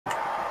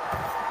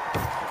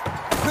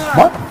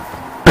What?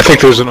 I think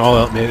there's an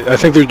all-out mode. I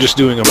think they're just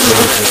doing a mode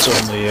that's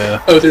only.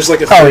 Oh, there's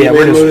like a yeah,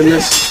 mode in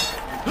this.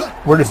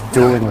 We're just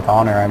dueling with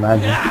honor, I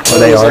imagine. Oh,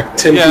 They are. like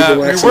 10 Yeah,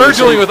 people we actually. were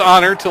dealing with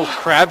honor till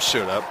Crabs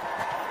showed up.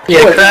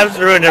 Yeah, What? crabs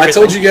ruined everything. I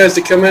told you guys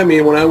to come at me,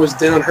 and when I was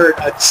down hurt,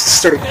 I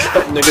started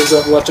cutting niggas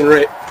up left and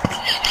right.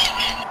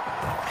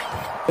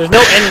 There's no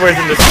N-words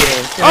in this game.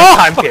 In this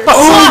time period.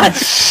 Oh,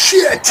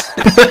 shit!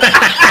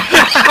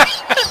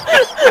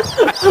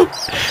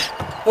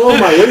 Oh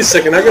my, wait a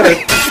second, I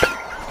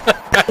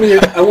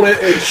want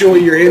to enjoy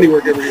your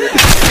handiwork over here.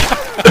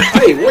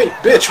 Hey, wait,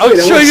 bitch, wait,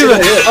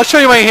 I'll show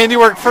you my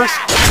handiwork first.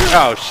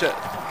 Oh shit.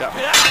 Got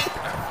me.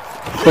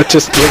 What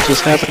just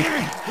happened?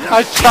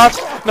 I chopped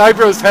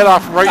Nibro's head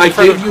off right in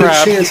front of I gave you a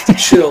Crab. chance to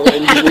chill,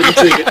 and you wouldn't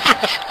take it.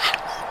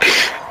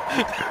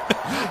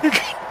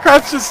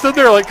 Crab's just stood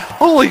there like,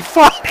 holy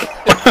fuck!